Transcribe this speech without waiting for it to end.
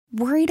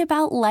Worried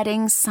about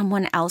letting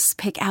someone else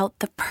pick out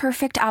the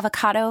perfect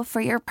avocado for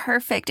your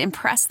perfect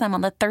impress them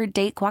on the third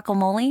date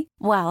guacamole?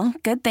 Well,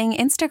 good thing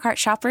Instacart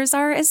shoppers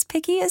are as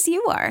picky as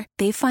you are.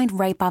 They find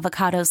ripe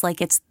avocados like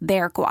it's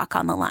their guac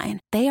on the line.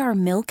 They are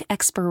milk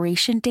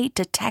expiration date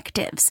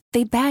detectives.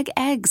 They bag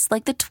eggs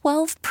like the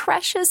 12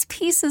 precious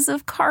pieces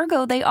of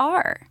cargo they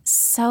are.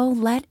 So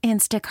let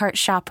Instacart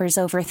shoppers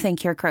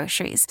overthink your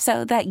groceries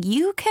so that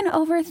you can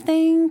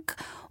overthink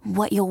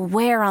what you'll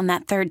wear on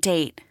that third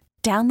date.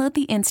 Download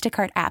the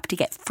Instacart app to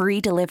get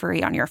free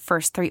delivery on your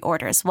first 3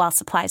 orders while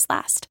supplies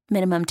last.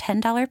 Minimum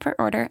 $10 per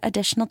order.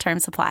 Additional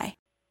terms apply.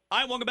 All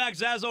right, welcome back.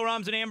 Zaslow,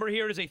 Rams, and Amber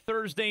here. It is a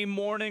Thursday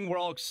morning. We're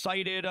all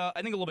excited. I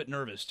think a little bit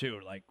nervous, too.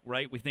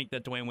 Right? We think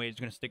that Dwayne Wade's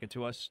going to stick it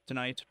to us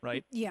tonight,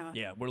 right? Yeah.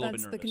 Yeah, we're a little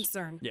bit nervous. That's the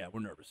concern. Yeah, we're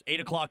nervous. 8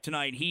 o'clock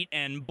tonight, Heat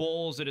and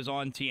Bulls. It is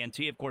on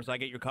TNT. Of course, I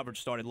get your coverage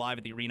started live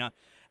at the arena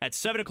at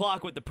 7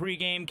 o'clock with the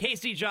pregame.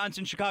 Casey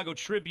Johnson, Chicago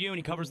Tribune.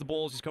 He covers the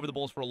Bulls. He's covered the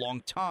Bulls for a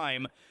long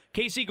time.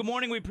 Casey, good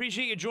morning. We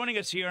appreciate you joining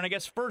us here. And I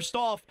guess first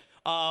off,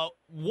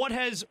 what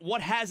has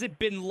it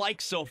been like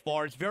so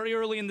far? It's very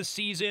early in the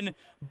season,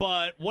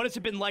 but what has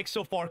it been like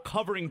so far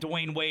covering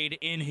Dwayne Wade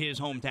in his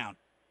hometown?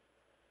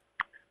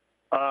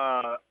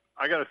 I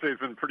got to say it's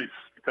been pretty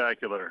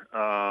spectacular.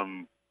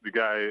 The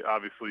guy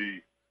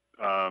obviously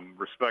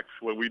respects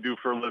what we do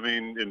for a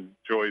living,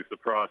 enjoys the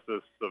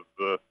process of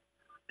the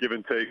give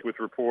and take with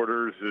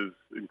reporters, is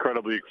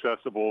incredibly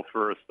accessible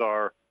for a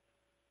star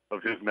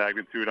of his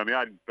magnitude. I mean,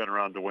 I've been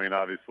around Dwayne,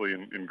 obviously,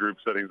 in group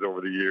settings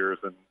over the years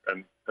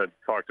and had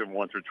talked to him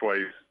once or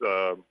twice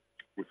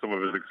with some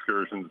of his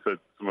excursions at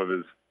some of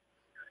his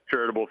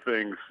charitable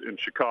things in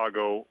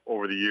Chicago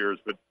over the years,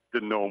 but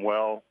didn't know him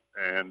well.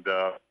 And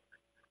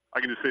I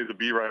can just say as a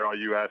beat writer, all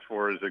you ask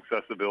for is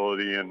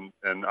accessibility and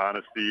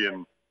honesty,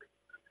 and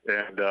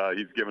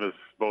he's given us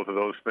both of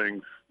those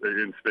things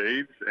in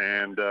spades.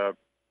 And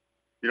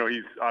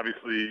he's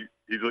obviously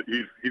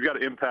he's got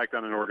an impact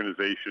on an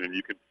organization, and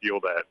you can feel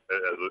that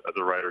as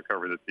a writer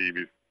covering the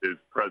team. His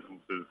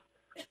presence is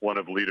one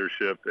of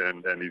leadership,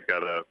 and he's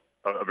got a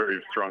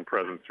very strong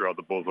presence throughout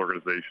the Bulls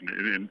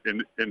organization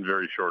in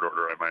very short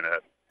order, I might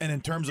add. And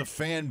in terms of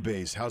fan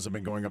base, how's it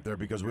been going up there?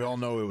 Because we all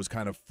know it was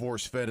kind of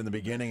force-fed in the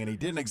beginning, and he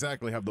didn't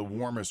exactly have the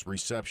warmest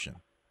reception.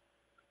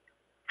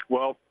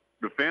 Well,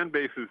 the fan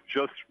base is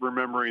just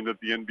remembering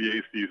that the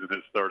NBA season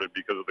has started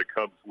because of the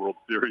Cubs World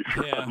Series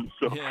run.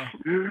 So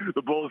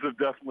the Bulls have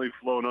definitely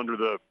flown under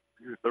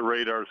the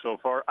radar so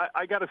far.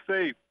 I got to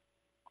say,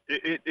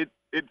 it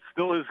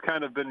still has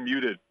kind of been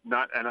muted.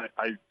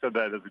 I said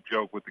that as a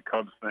joke with the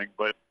Cubs thing,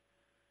 but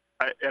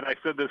I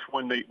said this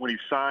when he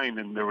signed,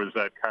 and there was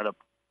that kind of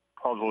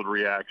puzzled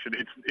reaction.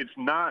 It's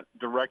not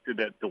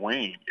directed at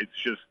Dwayne. It's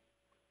just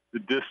the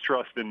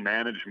distrust in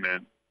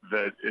management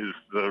that is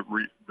the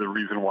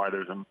reason why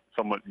there's a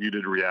somewhat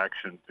muted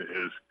reaction to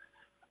his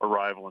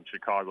arrival in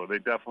Chicago. They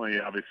definitely,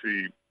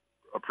 obviously,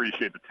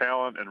 appreciate the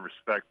talent and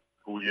respect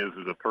who he is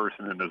as a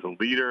person and as a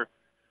leader,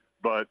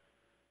 but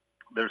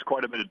there's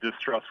quite a bit of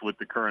distrust with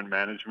the current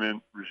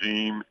management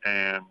regime,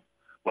 and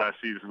last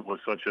season was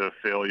such a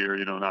failure,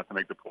 not to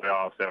make the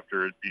playoffs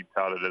after it being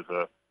touted as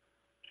a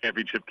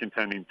championship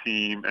contending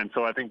team. And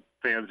so I think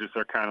fans just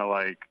are kind of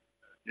like,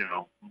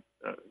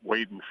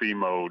 wait and see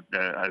mode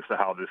as to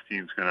how this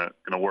team's gonna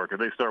work. If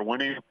they start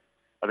winning,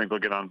 I think they'll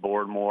get on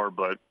board more.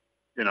 But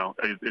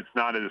it's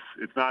not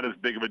as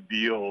big of a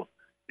deal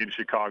in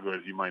Chicago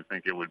as you might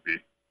think it would be.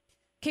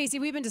 Casey,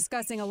 we've been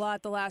discussing a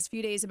lot the last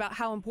few days about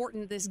how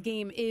important this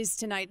game is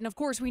tonight. And, of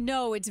course, we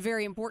know it's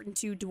very important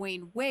to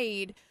Dwayne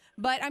Wade.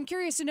 But I'm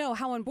curious to know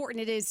how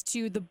important it is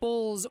to the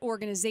Bulls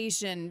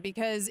organization,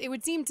 because it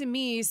would seem to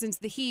me, since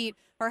the Heat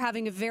are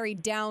having a very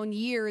down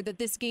year, that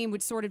this game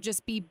would sort of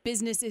just be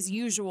business as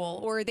usual.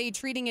 Or are they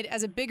treating it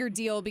as a bigger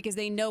deal because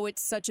they know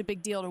it's such a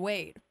big deal to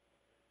Wade?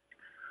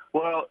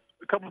 Well,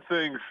 a couple of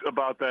things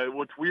about that.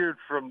 What's weird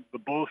from the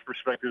Bulls'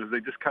 perspective is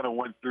they just kind of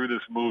went through this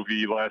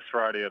movie last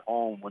Friday at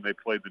home when they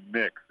played the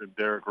Knicks, and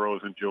Derrick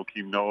Rose and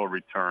Joakim Noah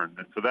returned.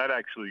 And so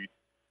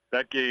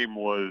that game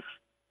was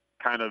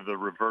kind of the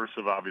reverse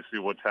of obviously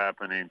what's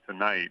happening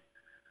tonight.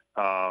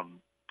 The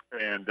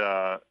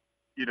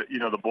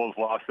Bulls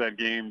lost that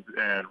game,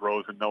 and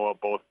Rose and Noah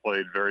both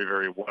played very,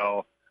 very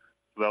well.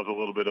 So that was a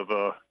little bit of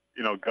a,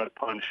 gut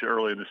punch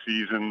early in the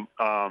season.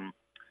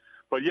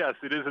 But yes,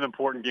 it is an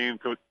important game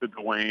to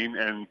Dwayne,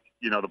 and,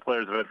 the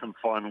players have had some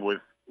fun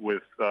with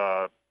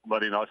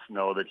letting us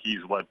know that he's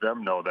let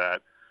them know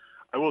that.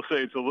 I will say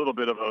it's a little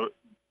bit of a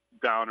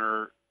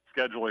downer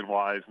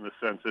scheduling-wise, in the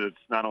sense that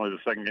it's not only the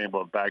second game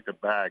but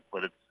back-to-back,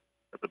 but it's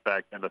at the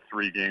back end of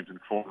 3 games in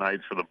 4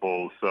 nights for the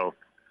Bulls. So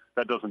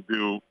that doesn't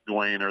do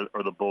Dwayne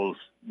or the Bulls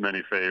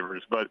many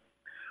favors. But,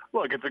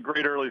 look, it's a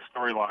great early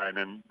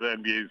storyline, and the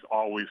NBA is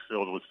always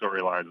filled with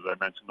storylines. As I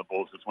mentioned, the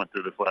Bulls just went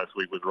through this last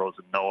week with Rose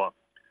and Noah.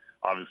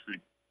 Obviously,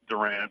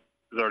 Durant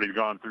has already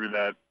gone through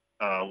that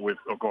with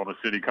Oklahoma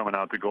City coming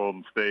out to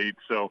Golden State.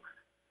 So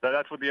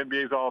that's what the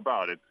NBA is all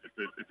about. It's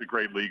a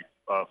great league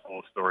full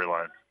of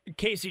storylines.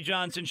 Casey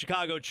Johnson,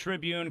 Chicago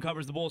Tribune,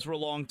 covers the Bulls for a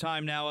long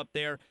time now up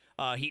there.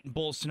 Heat and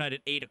Bulls tonight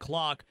at 8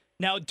 o'clock.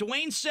 Now,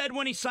 Dwayne said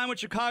when he signed with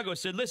Chicago,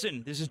 said,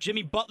 listen, this is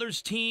Jimmy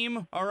Butler's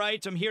team, all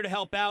right, so I'm here to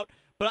help out.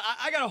 But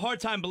I got a hard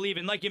time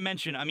believing, like you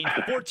mentioned,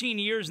 14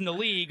 years in the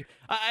league,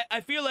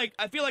 I feel like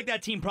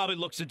that team probably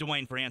looks at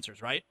Dwayne for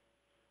answers, right?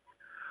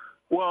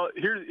 Well,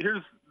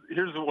 here's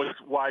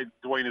why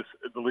Dwayne is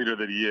the leader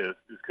that he is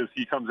because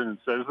he comes in and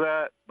says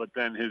that, but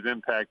then his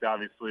impact,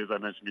 obviously, as I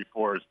mentioned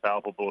before, is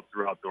palpable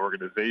throughout the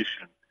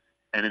organization.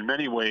 And in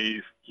many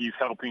ways, he's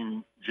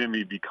helping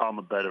Jimmy become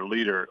a better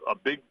leader. A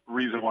big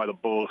reason why the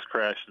Bulls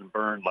crashed and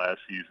burned last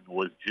season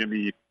was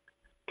Jimmy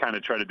kind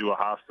of tried to do a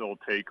hostile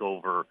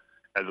takeover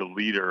as a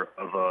leader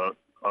of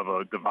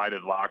a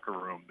divided locker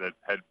room that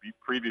had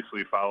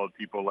previously followed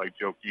people like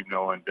Joakim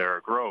Noah and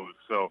Derrick Rose.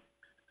 So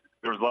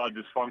there was a lot of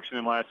dysfunction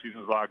in last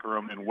season's locker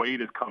room, and Wade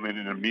has come in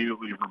and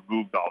immediately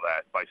removed all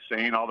that by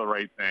saying all the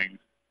right things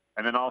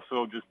and then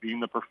also just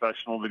being the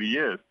professional that he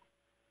is.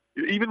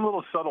 Even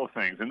little subtle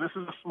things, and this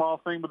is a small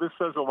thing, but this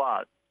says a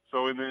lot.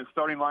 So in the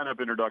starting lineup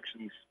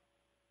introductions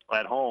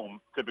at home,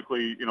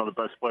 typically, the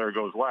best player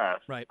goes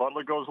last. Right.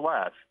 Butler goes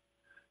last.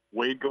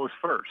 Wade goes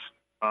first.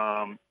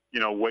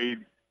 Wade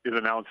is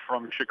announced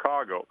from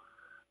Chicago.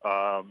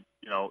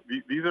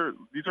 These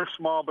are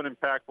small but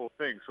impactful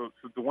things. So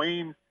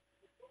Dwayne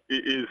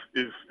is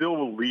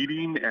still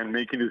leading and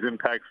making his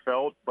impact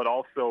felt, but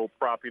also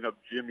propping up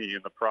Jimmy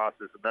in the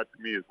process, and that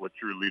to me is what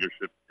true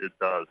leadership it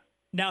does.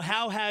 Now,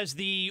 how has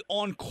the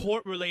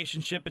on-court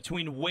relationship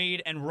between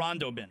Wade and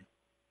Rondo been?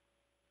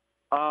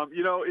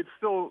 It's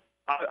still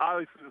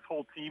obviously this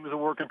whole team is a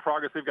work in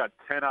progress. They've got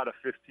 10 out of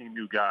 15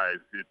 new guys.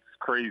 It's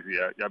crazy.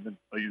 I've been,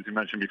 as you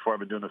mentioned before, I've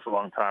been doing this a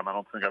long time. I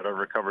don't think I've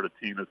ever covered a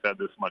team that's had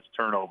this much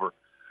turnover.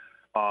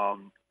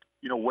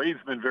 Wade's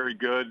been very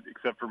good,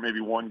 except for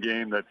maybe one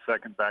game, that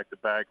second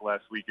back-to-back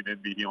last week in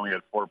Indy. He only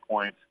had 4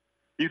 points.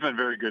 He's been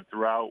very good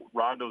throughout.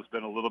 Rondo's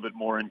been a little bit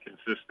more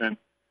inconsistent.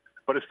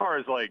 But as far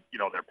as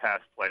their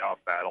past playoff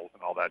battles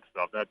and all that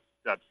stuff,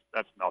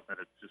 that's nothing.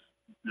 It's just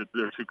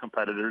they're two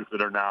competitors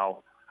that are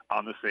now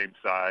on the same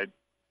side.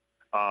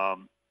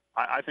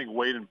 I think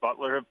Wade and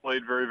Butler have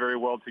played very, very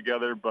well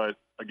together. But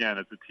again,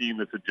 it's a team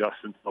that's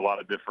adjusting to a lot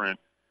of different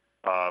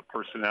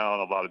personnel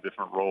and a lot of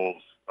different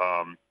roles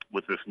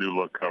with this new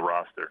look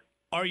roster.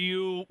 Are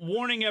you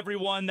warning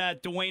everyone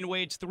that Dwayne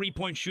Wade's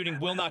three-point shooting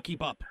will not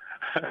keep up?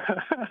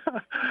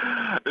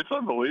 It's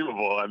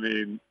unbelievable.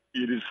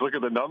 You just look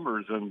at the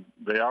numbers, and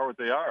they are what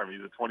they are.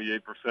 He's a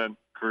 28%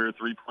 career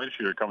three-point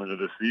shooter coming into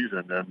this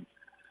season. And,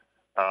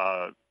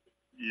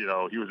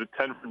 he was at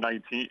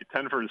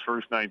 10 for his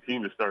first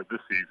 19 to start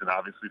this season,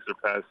 obviously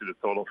surpassed the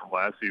total from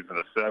last season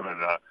of 7.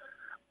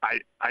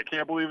 I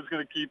can't believe it's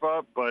going to keep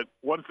up, but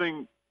one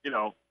thing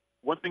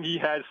he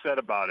has said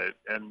about it,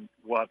 and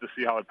we'll have to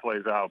see how it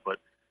plays out, but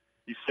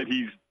he said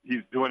he's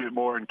doing it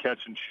more in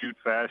catch-and-shoot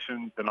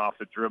fashion than off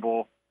the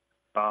dribble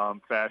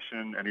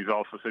fashion, and he's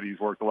also said he's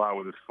worked a lot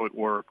with his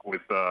footwork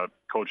with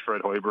Coach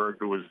Fred Hoiberg,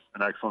 who was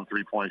an excellent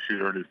three-point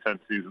shooter in his 10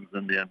 seasons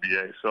in the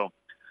NBA. So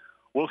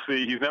we'll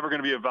see. He's never going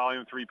to be a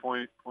volume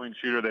three-point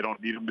shooter. They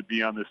don't need him to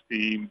be on this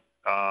team.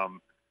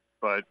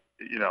 But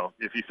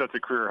if he sets a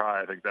career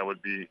high, I think that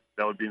would be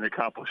an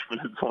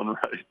accomplishment in its own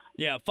right.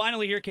 Yeah.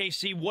 Finally, here,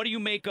 KC, what do you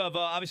make of?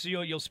 Obviously,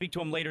 you'll speak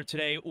to him later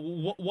today.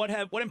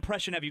 What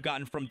impression have you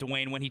gotten from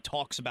Dwayne when he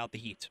talks about the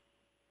Heat?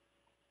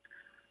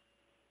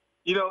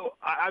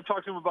 I've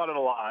talked to him about it a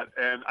lot,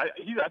 and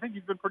I think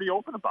he's been pretty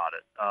open about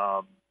it.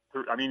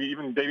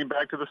 Even dating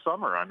back to the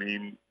summer.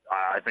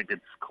 I think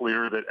it's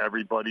clear that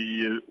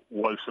everybody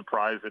was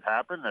surprised it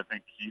happened. I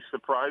think he's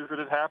surprised that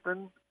it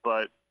happened,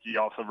 but he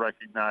also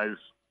recognized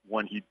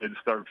when he did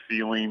start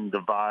feeling the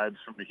vibes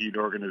from the Heat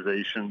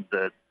organization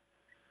that,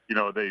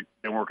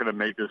 they weren't going to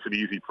make this an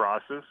easy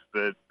process,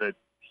 that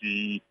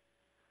he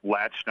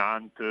latched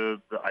on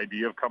to the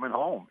idea of coming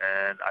home.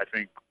 And I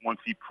think once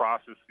he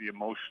processed the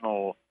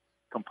emotional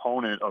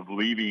component of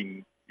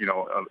leaving,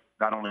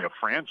 not only a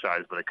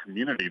franchise, but a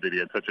community that he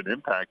had such an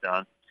impact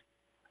on,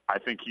 I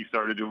think he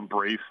started to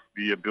embrace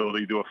the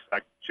ability to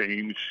affect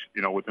change,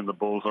 within the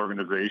Bulls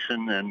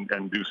organization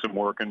and do some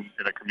work in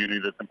a community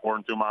that's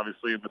important to him,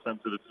 obviously, in the sense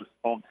that it's his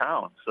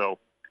hometown. So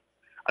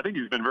I think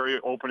he's been very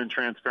open and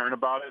transparent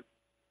about it.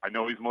 I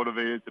know he's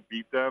motivated to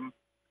beat them.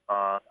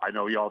 I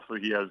know he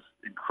has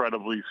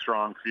incredibly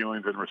strong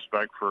feelings and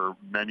respect for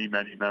many,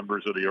 many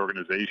members of the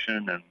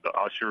organization and the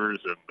ushers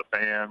and the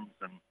fans.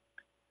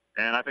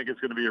 And I think it's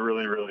going to be a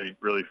really, really,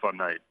 really fun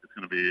night. It's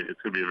going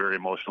to be a very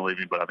emotional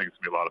evening, but I think it's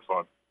going to be a lot of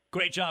fun.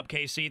 Great job,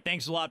 KC.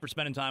 Thanks a lot for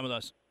spending time with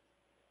us.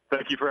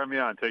 Thank you for having me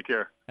on. Take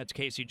care. That's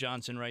KC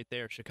Johnson right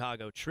there,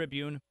 Chicago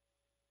Tribune.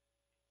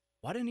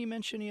 Why didn't he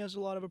mention he has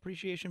a lot of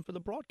appreciation for the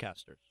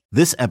broadcasters?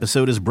 This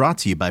episode is brought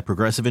to you by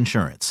Progressive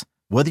Insurance.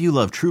 Whether you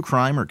love true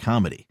crime or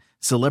comedy,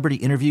 celebrity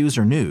interviews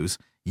or news,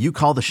 you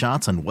call the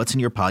shots on what's in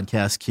your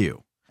podcast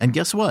queue. And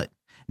guess what?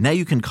 Now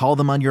you can call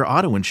them on your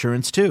auto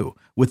insurance too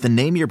with the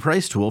Name Your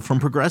Price tool from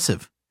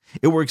Progressive.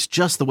 It works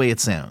just the way it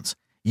sounds.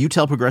 You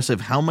tell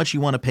Progressive how much you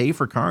want to pay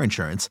for car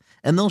insurance,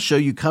 and they'll show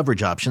you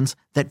coverage options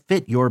that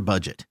fit your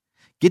budget.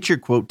 Get your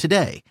quote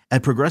today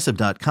at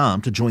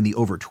Progressive.com to join the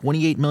over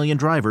 28 million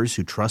drivers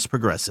who trust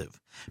Progressive.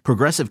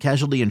 Progressive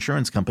Casualty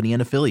Insurance Company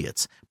and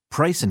Affiliates.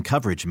 Price and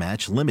coverage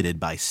match limited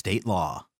by state law.